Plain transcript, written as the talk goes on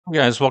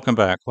Guys, welcome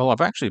back. Well,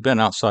 I've actually been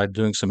outside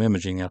doing some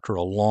imaging after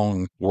a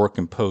long work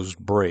imposed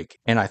break,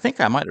 and I think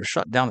I might have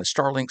shut down a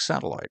Starlink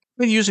satellite. I've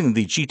been using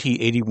the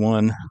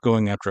GT81,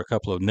 going after a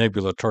couple of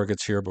nebula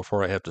targets here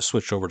before I have to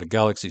switch over to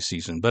galaxy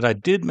season, but I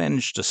did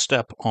manage to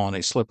step on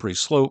a slippery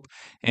slope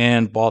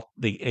and bought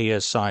the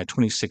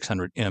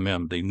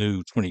ASI2600MM, the new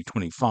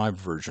 2025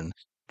 version.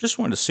 Just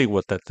wanted to see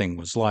what that thing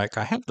was like.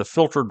 I have the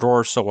filter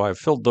drawer, so I've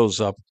filled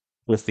those up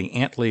with the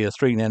Antlia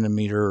 3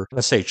 nanometer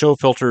SHO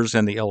filters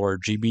and the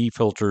LRGB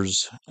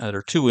filters that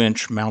are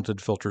 2-inch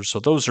mounted filters. So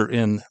those are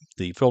in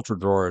the filter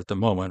drawer at the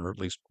moment, or at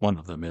least one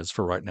of them is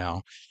for right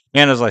now.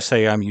 And as I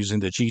say, I'm using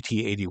the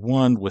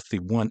GT81 with the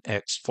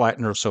 1X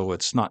flattener, so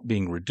it's not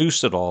being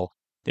reduced at all.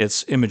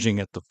 It's imaging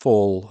at the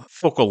full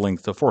focal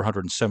length of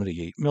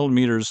 478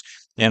 millimeters,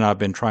 and I've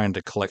been trying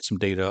to collect some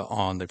data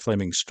on the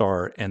Flaming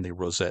Star and the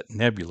Rosette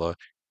Nebula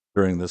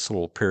during this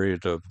little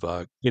period of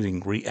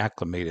getting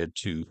reacclimated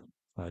to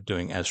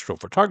doing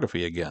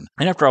astrophotography again.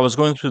 And after I was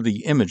going through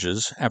the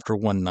images after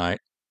one night,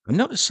 I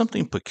noticed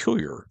something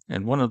peculiar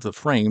in one of the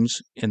frames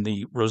in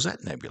the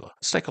Rosette Nebula.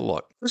 Let's take a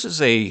look. This is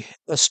a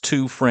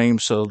S2 frame,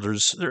 so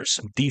there's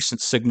some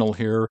decent signal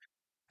here.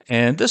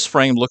 And this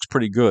frame looks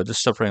pretty good.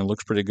 This subframe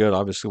looks pretty good.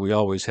 Obviously, we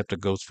always have to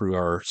go through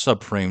our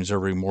subframes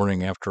every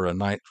morning after a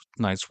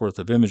night's worth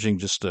of imaging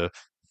just to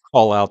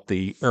call out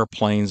the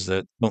airplanes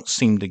that don't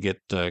seem to get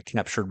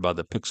captured by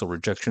the pixel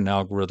rejection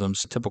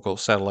algorithms. Typical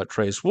satellite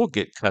trace will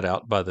get cut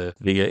out by the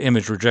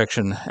image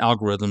rejection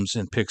algorithms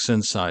in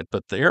PixInsight,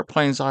 but the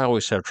airplanes, I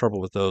always have trouble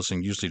with those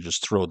and usually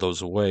just throw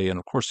those away. And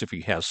of course, if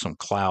you have some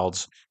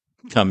clouds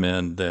come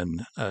in,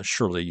 then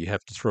surely you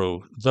have to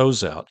throw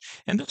those out.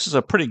 And this is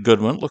a pretty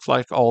good one. Looks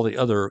like all the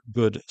other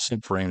good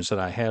subframes that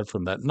I had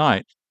from that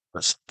night.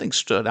 But something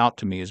stood out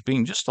to me as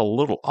being just a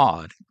little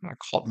odd. I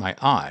caught my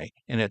eye,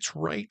 and it's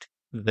right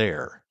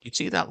there. You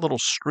see that little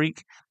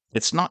streak?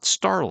 It's not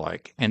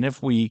star-like. And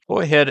if we go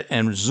ahead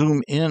and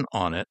zoom in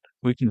on it,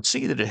 we can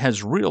see that it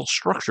has real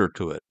structure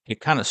to it. It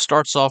kind of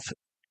starts off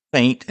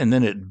faint and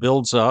then it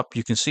builds up.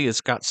 You can see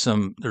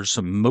there's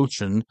some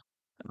motion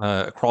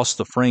across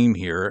the frame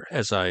here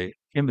as I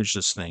image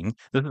this thing.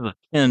 This is a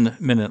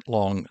 10-minute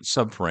long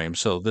subframe,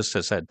 so this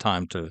has had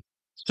time to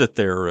sit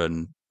there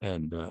and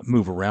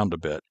move around a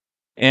bit.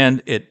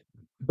 And it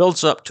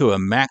builds up to a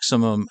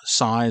maximum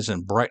size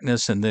and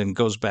brightness and then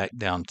goes back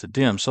down to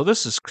dim. So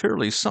this is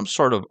clearly some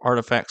sort of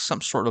artifact,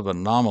 some sort of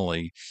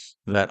anomaly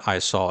that I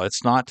saw.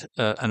 It's not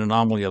an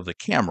anomaly of the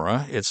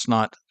camera. It's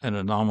not an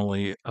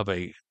anomaly of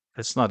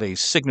it's not a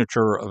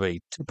signature of a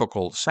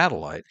typical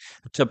satellite.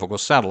 A typical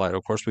satellite,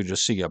 of course, we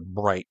just see a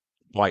bright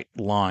white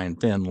line,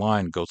 thin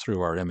line go through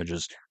our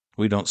images.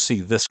 We don't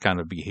see this kind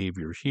of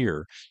behavior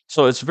here.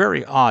 So it's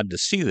very odd to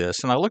see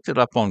this. And I looked it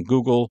up on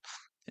Google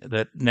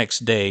that next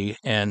day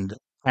and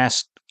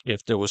asked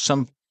if there was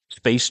some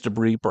space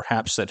debris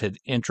perhaps that had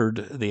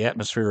entered the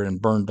atmosphere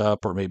and burned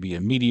up, or maybe a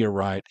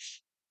meteorite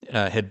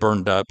had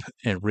burned up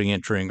and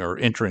re-entering or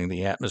entering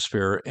the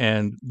atmosphere.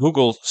 And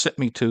Google sent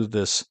me to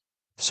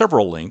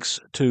several links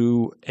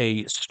to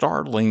a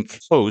Starlink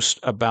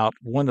post about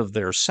one of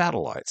their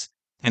satellites.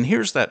 And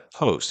here's that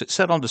post. It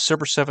said on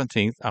December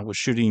 17th, I was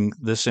shooting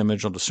this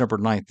image on December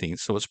 19th,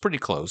 so it's pretty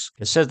close.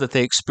 It said that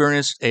they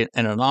experienced an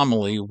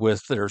anomaly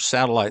with their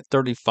satellite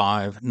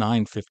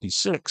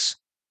 35956,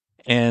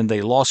 and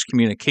they lost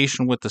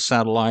communication with the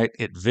satellite.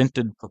 It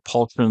vented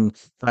propulsion.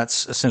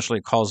 That's essentially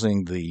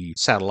causing the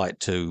satellite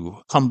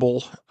to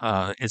tumble.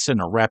 It's in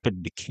a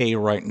rapid decay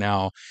right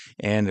now,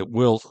 and it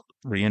will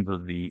re-enter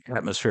the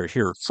atmosphere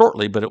here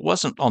shortly, but it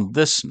wasn't on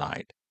this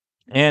night.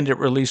 And it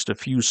released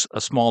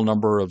a small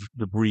number of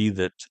debris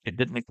that it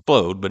didn't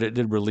explode, but it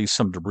did release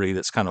some debris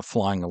that's kind of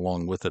flying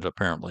along with it,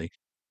 apparently.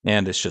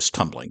 And it's just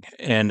tumbling,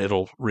 and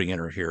it'll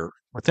re-enter here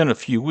within a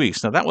few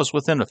weeks. Now, that was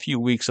within a few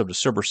weeks of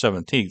December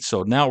 17th,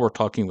 so now we're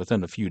talking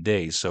within a few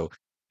days. So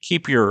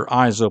keep your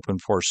eyes open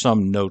for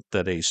some note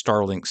that a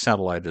Starlink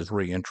satellite is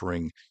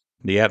re-entering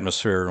the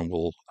atmosphere and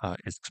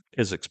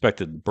is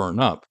expected to burn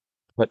up.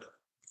 But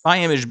my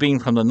image being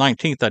from the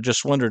 19th, I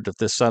just wondered if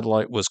this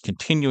satellite was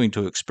continuing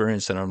to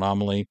experience an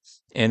anomaly,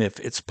 and if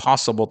it's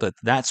possible that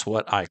that's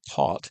what I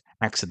caught,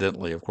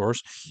 accidentally, of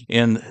course,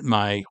 in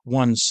my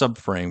one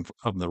subframe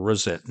of the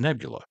Rosette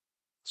Nebula.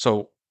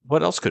 So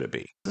what else could it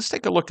be? Let's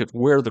take a look at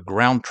where the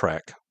ground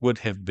track would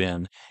have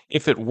been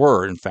if it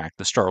were, in fact,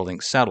 the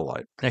Starlink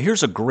satellite. Now,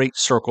 here's a great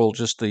circle,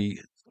 just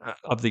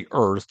of the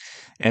Earth,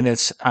 and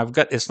it's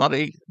not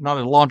a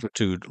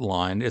longitude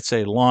line. It's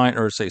a line,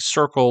 or it's a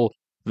circle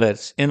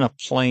that's in a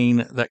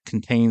plane that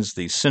contains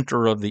the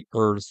center of the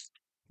Earth,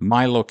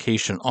 my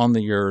location on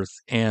the Earth,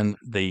 and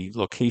the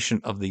location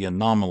of the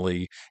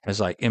anomaly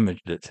as I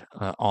imaged it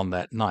on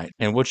that night.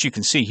 And what you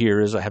can see here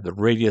is I have the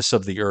radius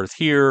of the Earth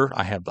here.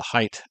 I have the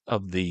height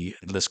of in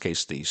this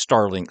case, the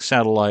Starlink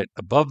satellite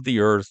above the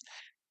Earth.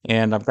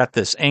 And I've got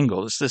this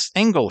angle. It's this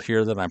angle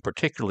here that I'm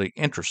particularly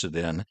interested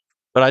in.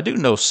 But I do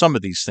know some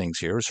of these things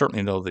here. I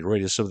certainly know the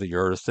radius of the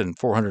Earth and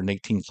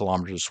 418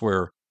 kilometers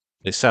where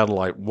the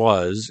satellite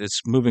was.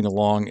 It's moving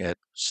along at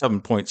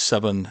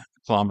 7.7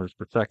 kilometers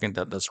per second.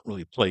 That doesn't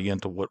really play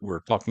into what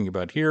we're talking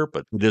about here,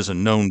 but it is a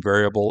known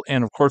variable.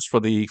 And of course, for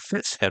the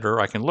FITS header,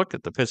 I can look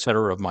at the FITS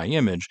header of my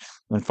image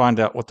and find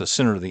out what the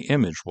center of the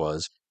image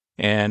was.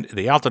 And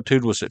the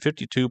altitude was at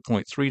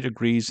 52.3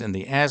 degrees, and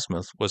the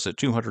azimuth was at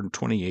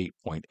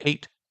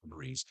 228.8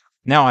 degrees.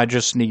 Now I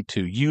just need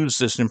to use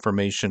this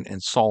information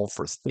and solve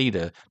for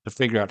theta to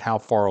figure out how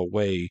far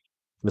away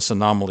this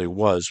anomaly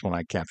was when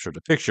I captured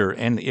the picture,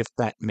 and if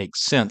that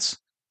makes sense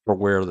for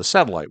where the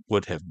satellite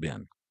would have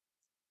been.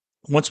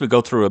 Once we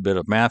go through a bit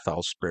of math,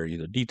 I'll spare you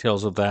the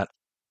details of that.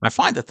 I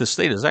find that this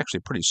theta is actually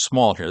pretty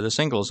small here. This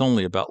angle is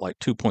only about like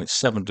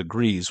 2.7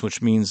 degrees,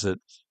 which means that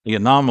the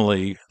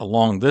anomaly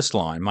along this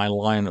line, my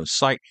line of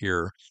sight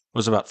here,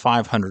 was about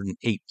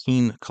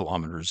 518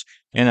 kilometers.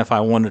 And if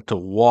I wanted to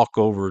walk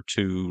over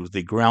to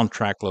the ground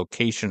track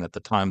location at the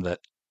time that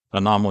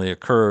anomaly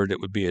occurred,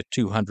 it would be a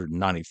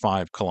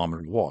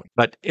 295-kilometer walk.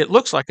 But it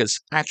looks like it's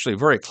actually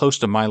very close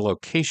to my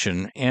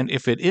location, and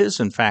if it is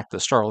in fact the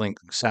Starlink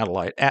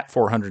satellite at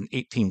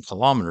 418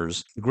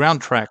 kilometers, the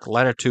ground track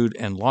latitude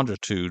and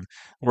longitude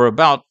were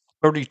about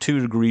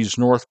 32 degrees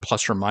north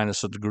plus or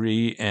minus a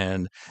degree,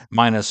 and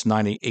minus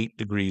 98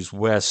 degrees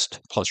west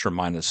plus or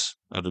minus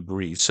a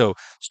degree. So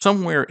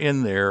somewhere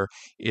in there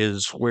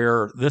is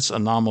where this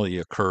anomaly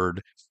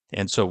occurred.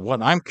 And so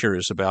what I'm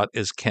curious about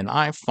is, can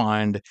I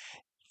find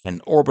an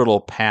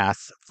orbital path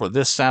for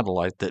this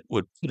satellite that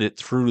would put it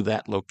through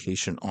that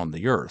location on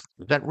the Earth?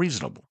 Is that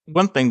reasonable?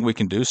 One thing we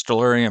can do,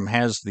 Stellarium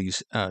has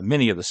these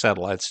many of the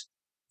satellites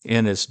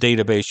in its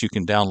database. You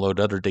can download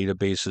other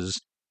databases,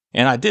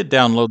 and I did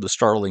download the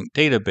Starlink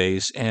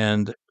database.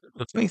 And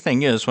the funny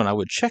thing is, when I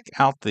would check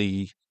out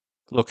the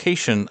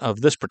location of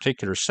this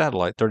particular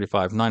satellite,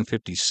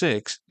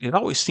 35956, it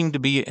always seemed to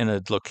be in a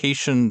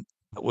location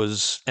that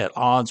was at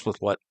odds with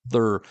what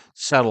other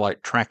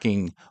satellite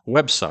tracking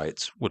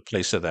websites would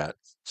place it at.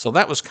 So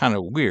that was kind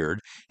of weird.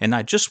 And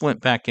I just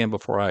went back in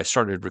before I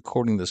started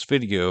recording this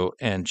video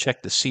and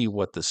checked to see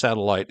what the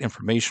satellite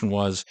information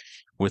was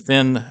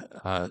within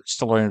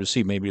Stellarium to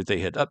see maybe if they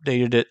had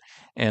updated it.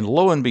 And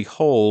lo and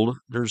behold,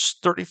 there's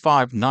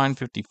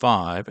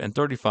 35955 and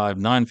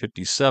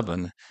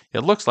 35957. It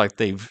looks like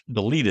they've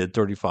deleted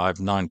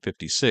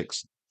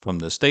 35956 from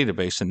this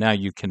database, and now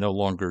you can no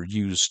longer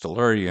use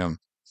Stellarium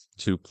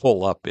to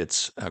pull up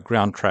its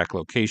ground track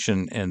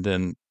location. And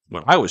then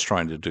what I was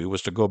trying to do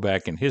was to go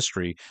back in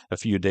history a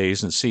few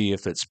days and see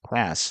if its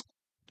pass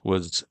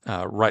was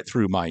right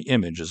through my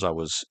image as I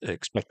was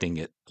expecting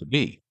it to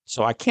be.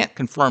 So I can't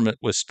confirm it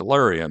with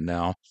Stellarium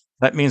now.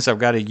 That means I've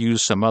got to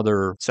use some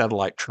other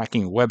satellite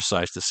tracking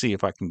websites to see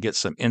if I can get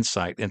some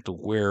insight into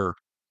where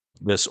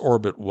this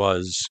orbit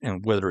was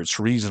and whether it's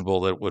reasonable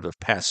that it would have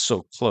passed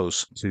so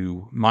close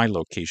to my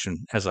location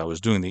as I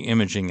was doing the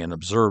imaging and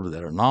observed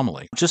that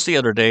anomaly. Just the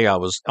other day, I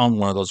was on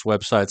one of those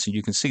websites, and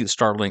you can see the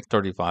Starlink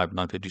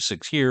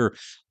 35956 here.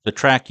 The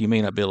track you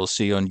may not be able to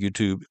see on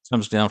YouTube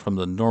comes down from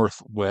the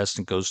northwest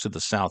and goes to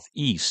the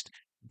southeast.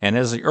 And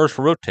as the Earth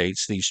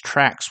rotates, these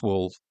tracks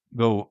will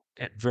go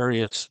at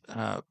various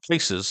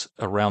places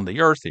around the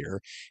Earth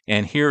here.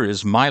 And here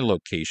is my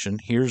location.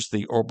 Here's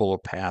the orbital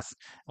path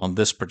on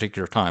this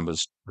particular time. It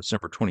was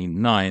December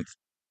 29th,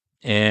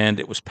 and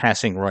it was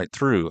passing right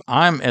through.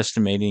 I'm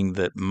estimating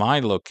that my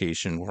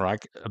location, where I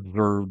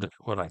observed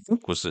what I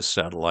think was this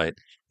satellite,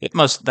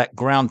 that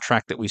ground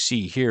track that we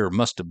see here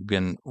must have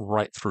been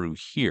right through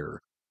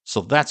here.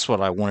 So that's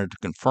what I wanted to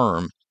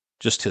confirm,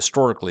 just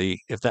historically,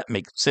 if that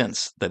makes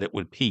sense, that it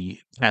would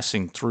be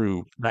passing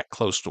through that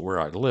close to where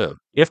I live.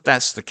 If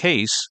that's the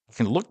case, I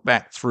can look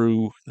back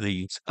through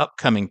the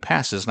upcoming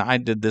passes. Now, I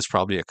did this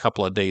probably a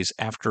couple of days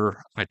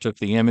after I took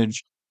the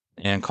image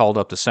and called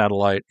up the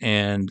satellite.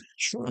 And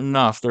sure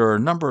enough, there are a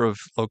number of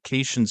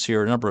locations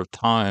here, a number of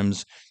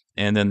times,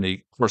 and then the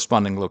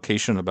corresponding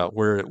location about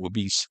where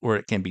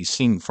it can be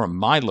seen from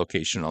my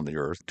location on the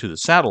Earth to the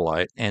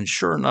satellite. And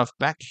sure enough,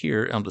 back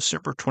here on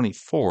December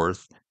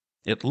 24th,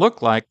 it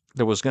looked like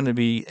there was going to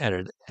be at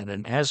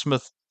an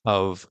azimuth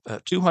of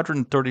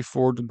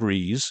 234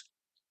 degrees.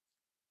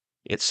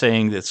 It's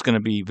saying that it's going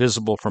to be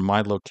visible from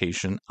my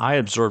location. I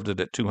observed it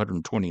at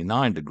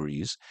 229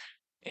 degrees.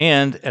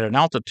 And at an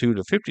altitude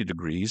of 50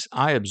 degrees,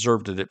 I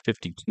observed it at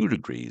 52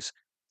 degrees.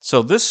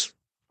 So this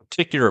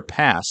particular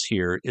pass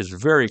here is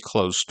very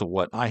close to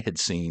what I had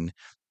seen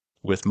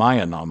with my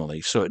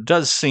anomaly. So it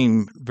does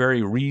seem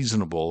very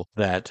reasonable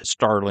that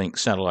Starlink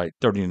satellite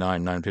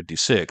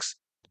 39956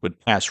 would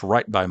pass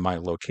right by my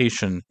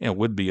location and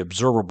would be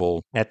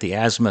observable at the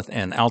azimuth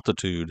and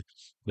altitude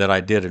that I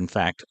did, in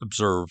fact,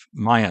 observe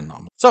my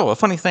anomaly. So a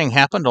funny thing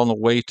happened on the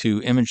way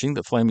to imaging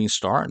the flaming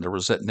star and the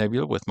Rosette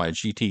Nebula with my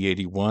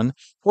GT81.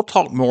 We'll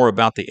talk more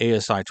about the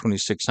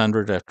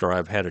ASI2600 after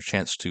I've had a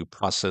chance to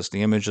process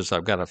the images.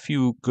 I've got a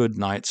few good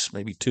nights,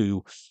 maybe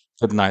 2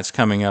 good nights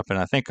coming up, and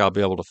I think I'll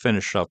be able to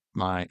finish up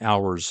my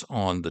hours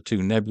on the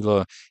 2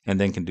 nebula and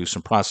then can do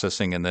some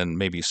processing and then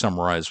maybe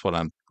summarize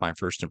my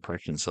first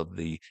impressions of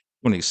the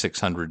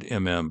 2600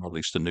 mm, or at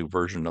least a new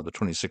version of the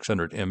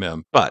 2600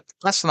 mm. But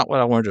that's not what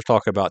I wanted to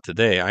talk about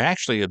today. I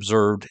actually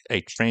observed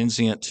a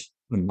transient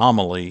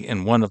anomaly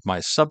in one of my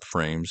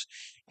subframes.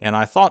 And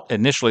I thought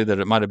initially that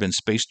it might have been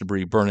space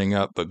debris burning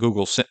up, but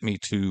Google sent me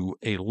to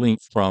a link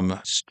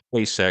from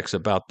SpaceX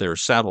about their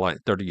satellite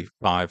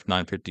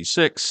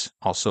 35956,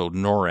 also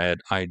NORAD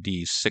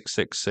ID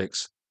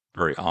 666.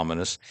 Very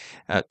ominous.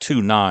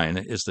 29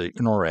 is the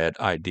NORAD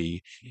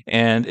ID.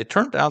 And it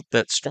turned out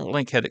that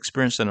Starlink had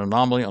experienced an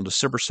anomaly on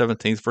December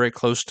 17th, very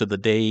close to the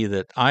day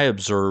that I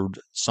observed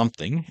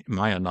something,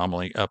 my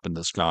anomaly, up in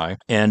the sky.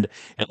 And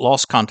it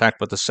lost contact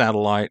with the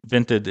satellite,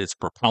 vented its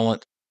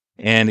propellant,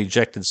 and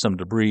ejected some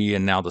debris.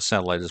 And now the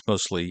satellite is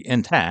mostly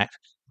intact,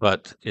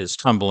 but is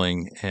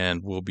tumbling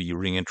and will be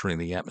re entering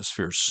the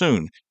atmosphere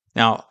soon.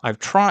 Now, I've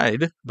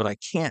tried, but I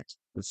can't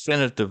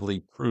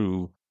definitively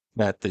prove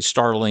that the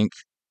Starlink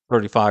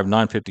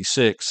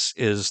 35956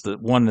 is the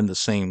one and the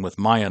same with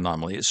my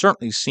anomaly. It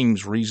certainly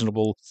seems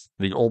reasonable.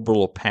 The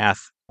orbital path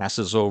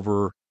passes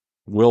over,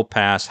 will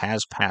pass,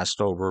 has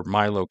passed over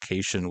my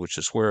location, which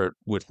is where it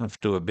would have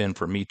to have been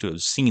for me to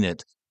have seen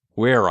it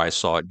where I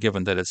saw it,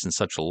 given that it's in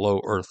such a low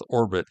Earth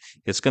orbit.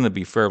 It's going to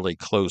be fairly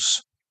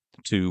close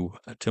to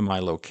my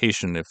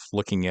location if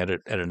looking at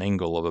it at an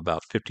angle of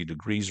about 50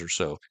 degrees or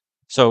so.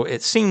 So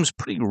it seems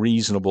pretty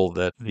reasonable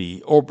that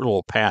the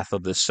orbital path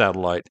of this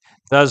satellite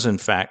does in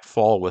fact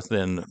fall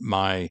within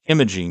my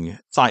imaging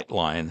sight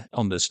line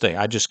on this day.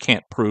 I just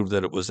can't prove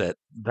that it was at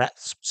that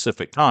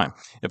specific time.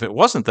 If it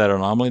wasn't that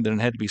anomaly, then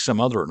it had to be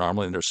some other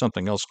anomaly and there's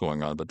something else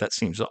going on, but that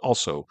seems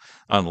also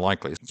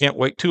unlikely. Can't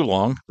wait too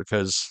long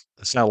because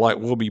the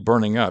satellite will be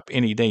burning up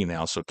any day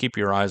now. So keep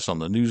your eyes on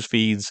the news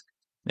feeds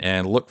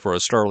and look for a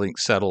Starlink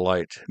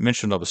satellite,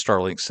 mention of a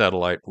Starlink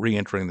satellite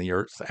re-entering the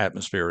Earth's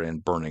atmosphere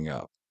and burning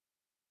up.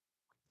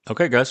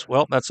 Okay, guys.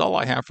 Well, that's all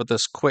I have for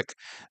this quick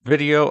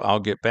video. I'll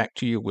get back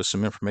to you with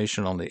some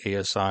information on the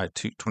ASI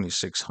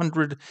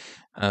 2600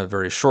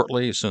 very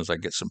shortly as soon as I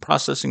get some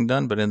processing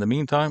done. But in the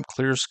meantime,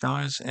 clear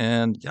skies.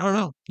 And I don't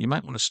know, you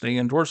might want to stay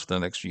indoors for the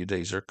next few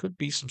days. There could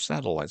be some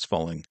satellites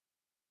falling.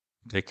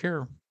 Take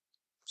care.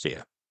 See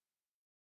ya.